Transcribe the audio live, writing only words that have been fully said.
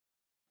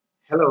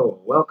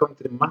Hello, welcome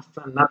to the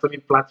Master Anatomy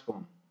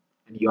platform,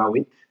 and you are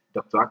with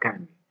Dr.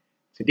 Akani.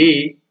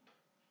 Today,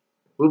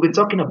 we'll be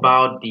talking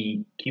about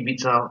the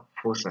cubital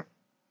fossa,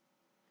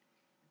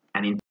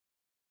 and in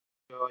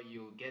sure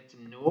you'll get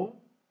to know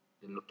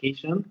the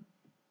location,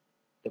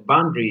 the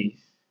boundaries,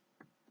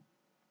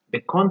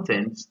 the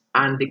contents,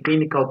 and the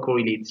clinical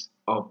correlates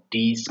of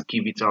these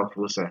cubital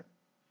fossa.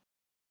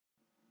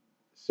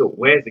 So,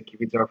 where is the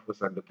cubital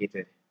fossa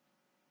located?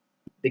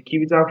 The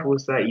cubital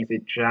fossa is a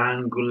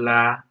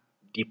triangular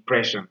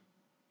depression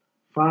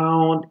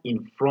found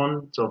in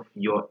front of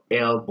your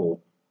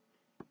elbow,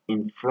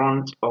 in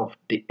front of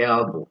the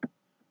elbow.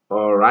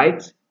 All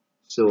right,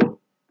 so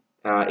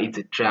it's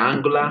a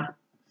triangular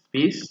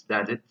space,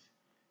 that's it,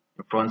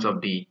 in front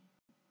of the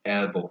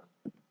elbow.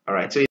 All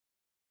right, so it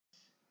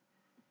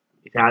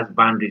has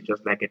boundaries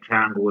just like a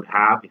triangle would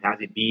have. It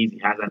has a base,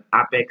 it has an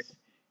apex,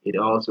 it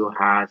also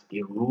has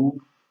a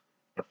roof,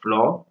 a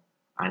floor,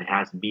 and it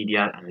has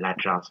medial and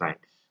lateral sides.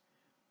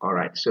 All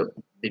right, so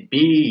the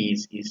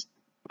base is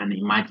an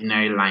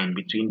imaginary line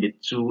between the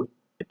two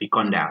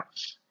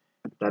epicondyles,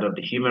 that of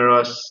the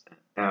humerus,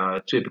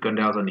 two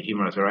epicondyles on the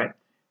humerus. All right,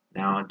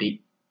 now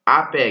the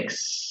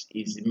apex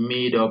is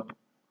made up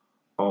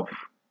of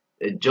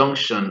a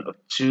junction of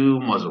two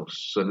muscles.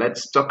 So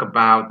let's talk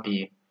about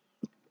the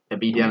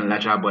medial and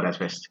lateral borders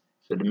first.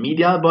 So the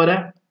medial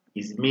border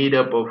is made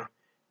up of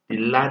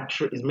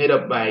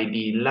by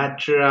the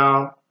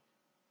lateral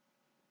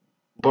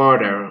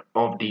border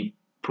of the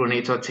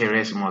pronator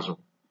teres muscle.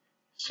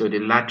 So the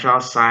lateral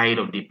side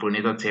of the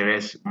pronator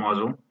teres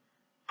muscle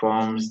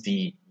forms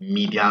the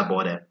medial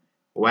border,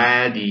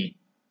 while the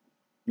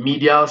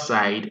medial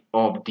side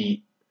of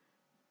the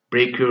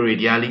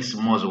brachioradialis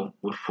muscle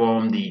will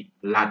form the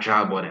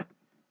lateral border.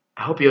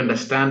 I hope you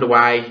understand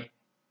why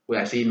we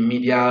are saying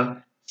medial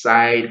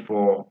side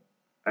for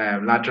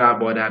lateral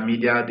border,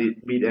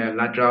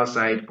 lateral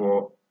side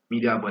for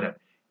medial border.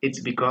 It's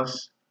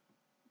because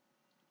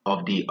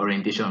of the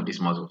orientation of these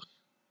muscles.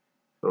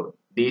 So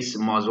this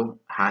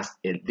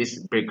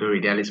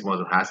brachioradialis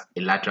muscle has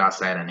a lateral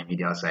side and a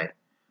medial side.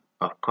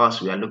 Of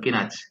course, we are looking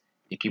at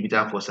the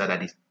cubital fossa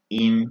that is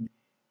in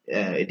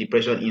a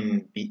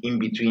depression in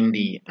between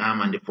the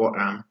arm and the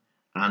forearm,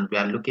 and we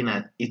are looking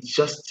at it's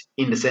just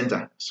in the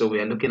center. So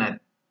we are looking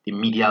at the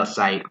medial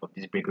side of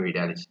this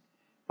brachioradialis.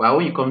 But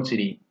when you come to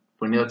the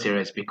pronator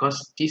teres,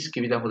 because this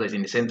cubital fossa is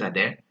in the center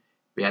there,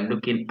 we are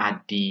looking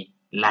at the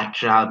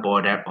lateral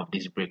border of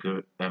this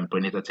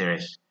pronator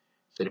teres.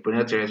 So the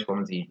pronator teres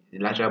forms the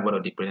lateral border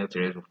of the pronator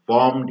teres will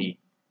form the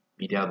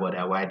medial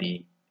border, while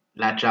the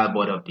lateral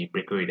border of the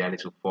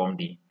brachioradialis will form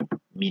the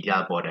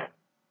medial border.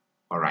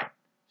 All right.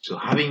 So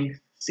having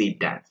said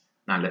that,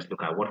 now let's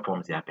look at what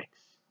forms the apex.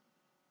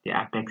 The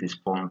apex is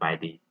formed by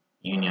the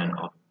union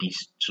of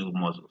these two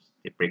muscles,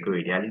 the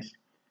brachioradialis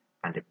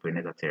and the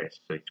pronator teres.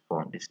 So it's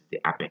formed. This is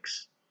the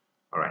apex.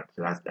 All right.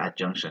 So that's that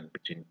junction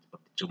between the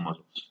two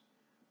muscles.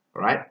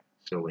 All right.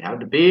 So we have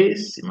the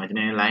base,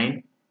 imaginary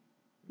line,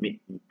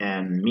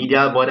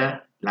 medial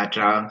border,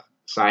 lateral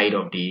side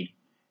of the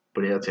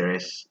pronator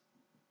teres,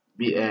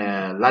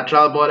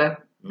 lateral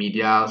border,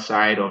 medial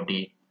side of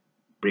the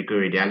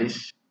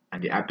brachioradialis,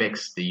 and the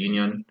apex, the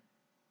union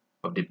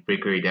of the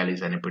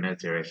brachioradialis and the pronator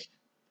teres.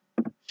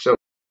 So,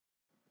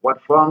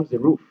 what forms the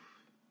roof?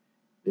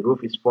 The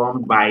roof is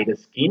formed by the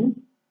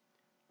skin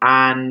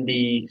and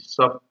the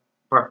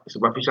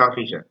superficial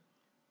fascia,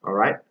 all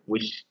right,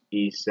 which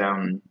is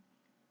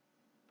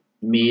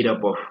made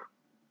up of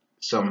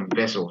some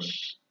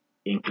vessels,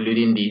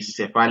 including the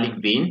cephalic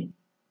vein,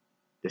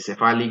 the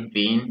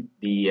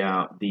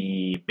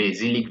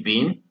basilic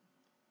vein,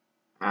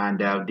 and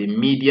the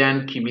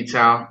median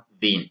cubital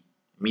vein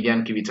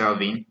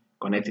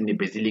connecting the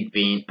basilic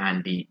vein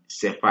and the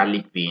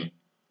cephalic vein.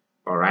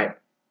 All right.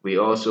 We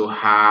also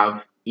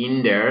have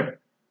in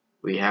there,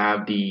 we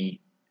have the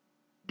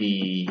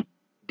deep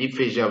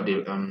fascia of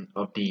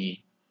the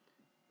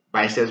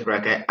biceps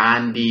brachii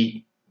and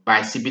the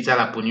bicipital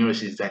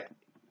aponeurosis that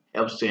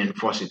helps to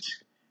enforce it.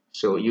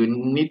 So you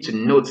need to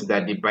note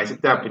that the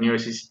bicipital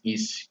aponeurosis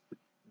is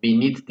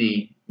beneath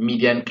the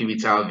median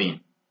cubital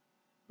vein.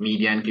 So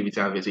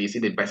you see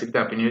the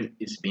bicipital aponeurosis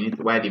is beneath,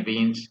 while the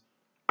veins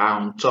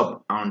are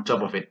on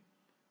top of it.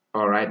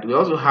 All right. We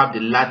also have the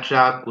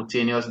lateral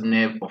cutaneous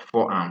nerve of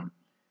forearm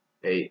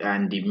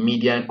and the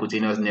median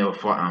cutaneous nerve of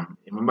forearm.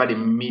 Remember,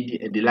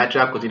 the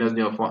lateral cutaneous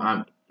nerve of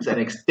forearm is an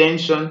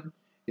extension,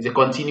 is a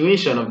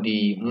continuation of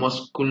the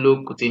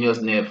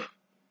musculocutaneous nerve.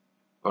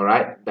 All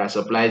right, that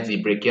supplies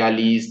the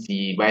brachialis,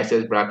 the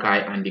biceps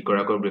brachii, and the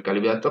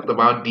coracobrachialis. We have talked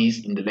about this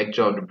in the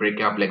lecture of the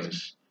brachial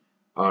plexus.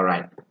 All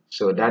right,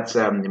 so that's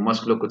the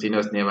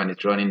musculocutaneous nerve, and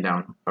it's running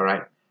down. All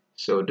right,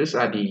 so these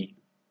are the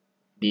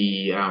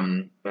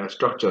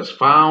structures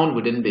found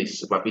within the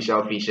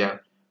superficial fascia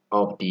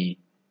of the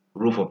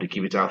roof of the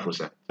cubital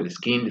fossa. So the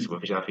skin, the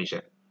superficial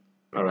fascia.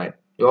 All right,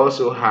 you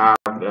also have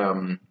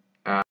the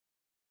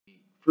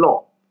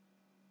floor.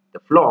 The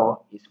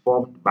floor is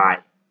formed by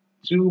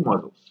two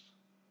muscles,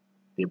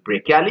 the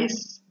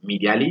brachialis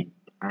medially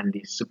and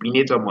the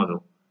supinator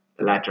muscle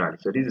laterally.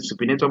 So this is the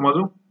supinator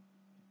muscle,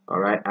 All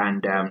right,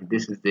 and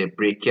this is the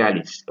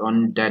brachialis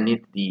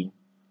underneath the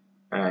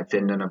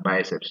tendon of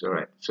biceps. All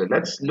right, so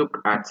let's look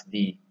at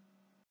the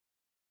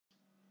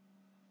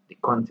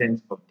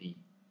contents of the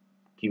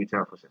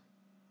cubital fossa.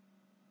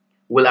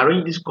 We'll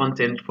arrange this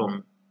content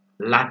from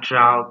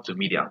lateral to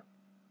medial.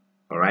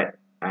 All right,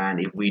 and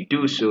if we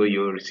do so,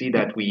 you'll see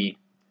that we're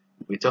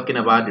talking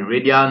about the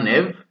radial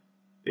nerve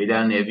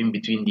in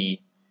between the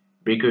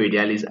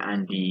brachioradialis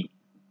and the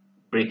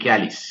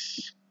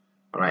brachialis.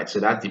 All right, so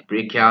that's the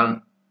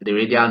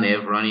radial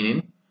nerve running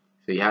in.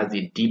 So it has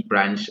the deep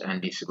branch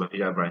and the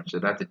superficial branch. So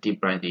that's the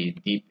deep branch, the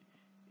deep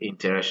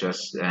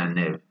interosseous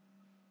nerve.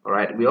 All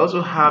right, we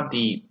also have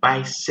the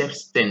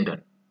biceps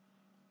tendon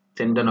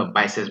of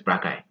biceps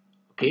brachii.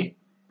 Okay,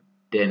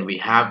 then we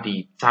have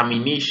the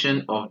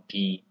termination of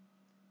the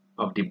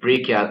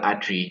brachial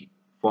artery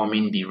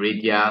forming the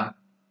radial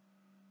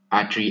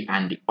artery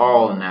and the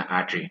ulnar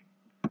artery.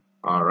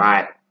 All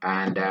right,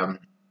 and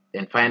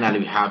then finally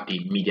we have the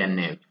median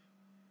nerve.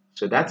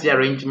 So that's the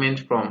arrangement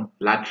from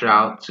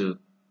lateral to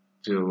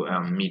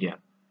medial.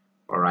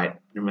 All right,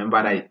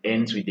 remember that it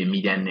ends with the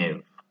median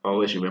nerve.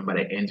 Always remember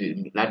that it ends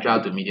with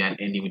lateral to median,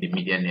 ending with the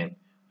median nerve.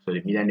 So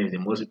the median nerve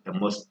is the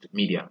most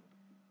medial.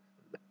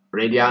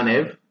 Radial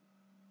nerve,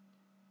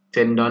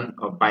 tendon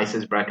of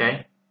biceps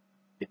brachii,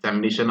 the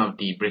termination of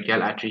the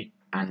brachial artery,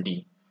 and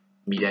the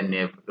median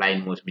nerve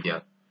lying most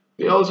medial.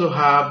 We also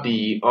have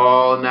the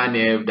ulnar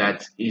nerve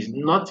that is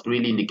not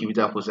really in the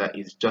cubital fossa,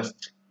 it's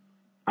just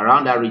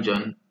around that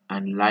region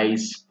and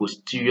lies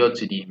posterior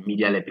to the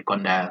medial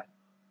epicondyle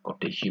of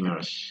the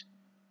humerus.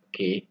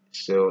 Okay,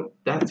 so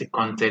that's the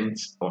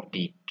contents of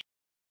the.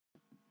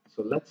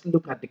 So let's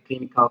look at the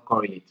clinical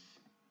correlates.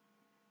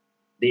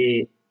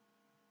 The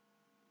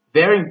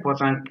very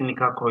important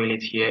clinical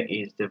correlate here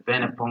is the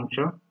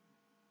venipuncture,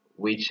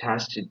 which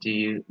has to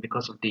do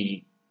because of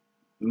the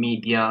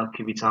medial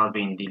cubital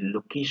vein, the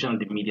location of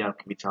the medial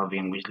cubital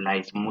vein, which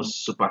lies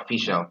most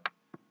superficial.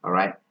 All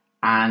right,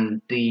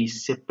 and the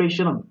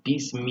separation of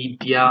this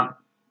medial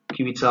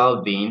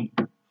cubital vein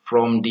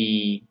from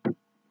the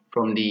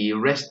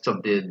rest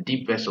of the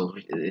deep vessels,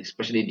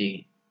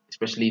 especially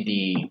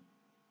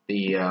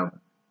the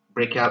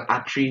brachial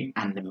artery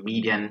and the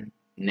median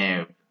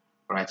nerve.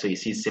 All right, so you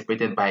see it's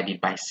separated by the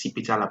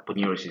bicipital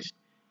aponeurosis.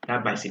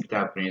 That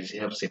bicipital aponeurosis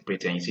helps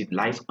separate, and you see it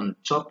lies on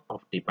top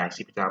of the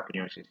bicipital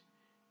aponeurosis,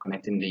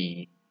 connecting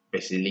the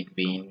basilic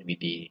vein with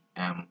the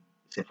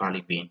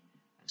cephalic vein.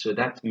 So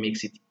that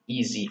makes it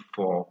easy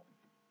for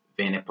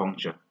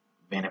venipuncture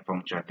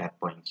at that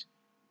point.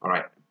 All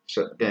right,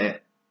 so the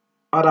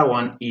other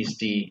one is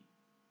the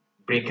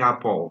brachial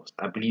pulse,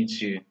 ability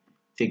to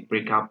take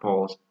brachial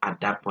pulse at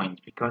that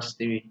point, because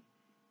the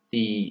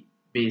the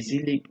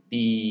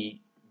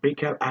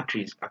brachial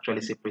artery is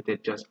actually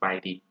separated just by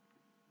the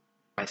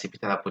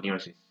bicipital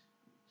aponeurosis.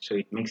 So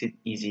it makes it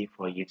easy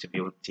for you to be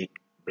able to take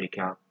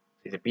brachial.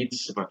 It's a bit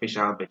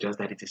superficial, but just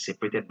that it is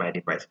separated by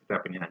the bicipital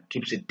aponeurosis and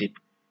keeps it deep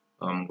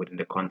within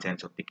the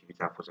contents of the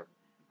cubital fossa.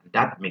 And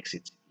that makes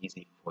it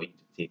easy for you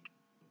to take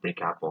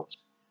brachial pulse.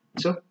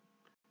 So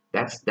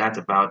that's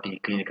about the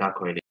clinical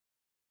correlation.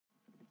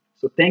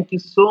 So thank you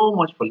so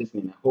much for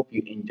listening. I hope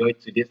you enjoyed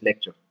today's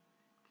lecture.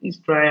 Please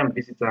try and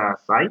visit our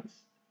site,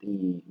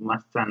 the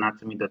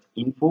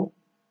masteranatomy.info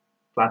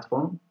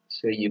platform,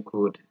 so you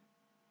could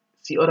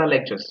see other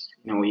lectures.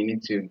 You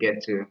need to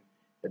get to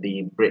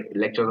the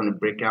lectures on the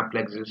brachial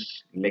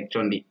plexus, lecture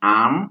on the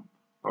arm,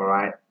 all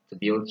right, to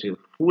be able to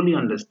fully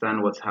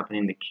understand what's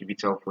happening in the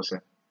cubital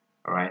fossa,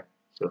 all right.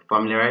 So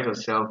familiarize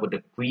yourself with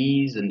the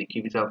quiz and the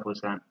cubital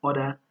fossa and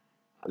other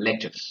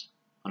lectures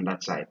on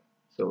that side.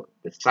 So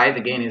the site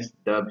again is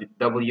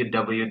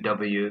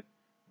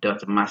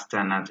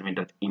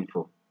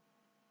www.masteranatomy.info.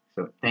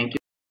 So thank you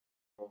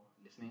for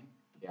listening.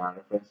 Here are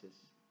references.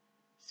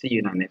 See you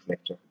in our next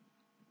lecture.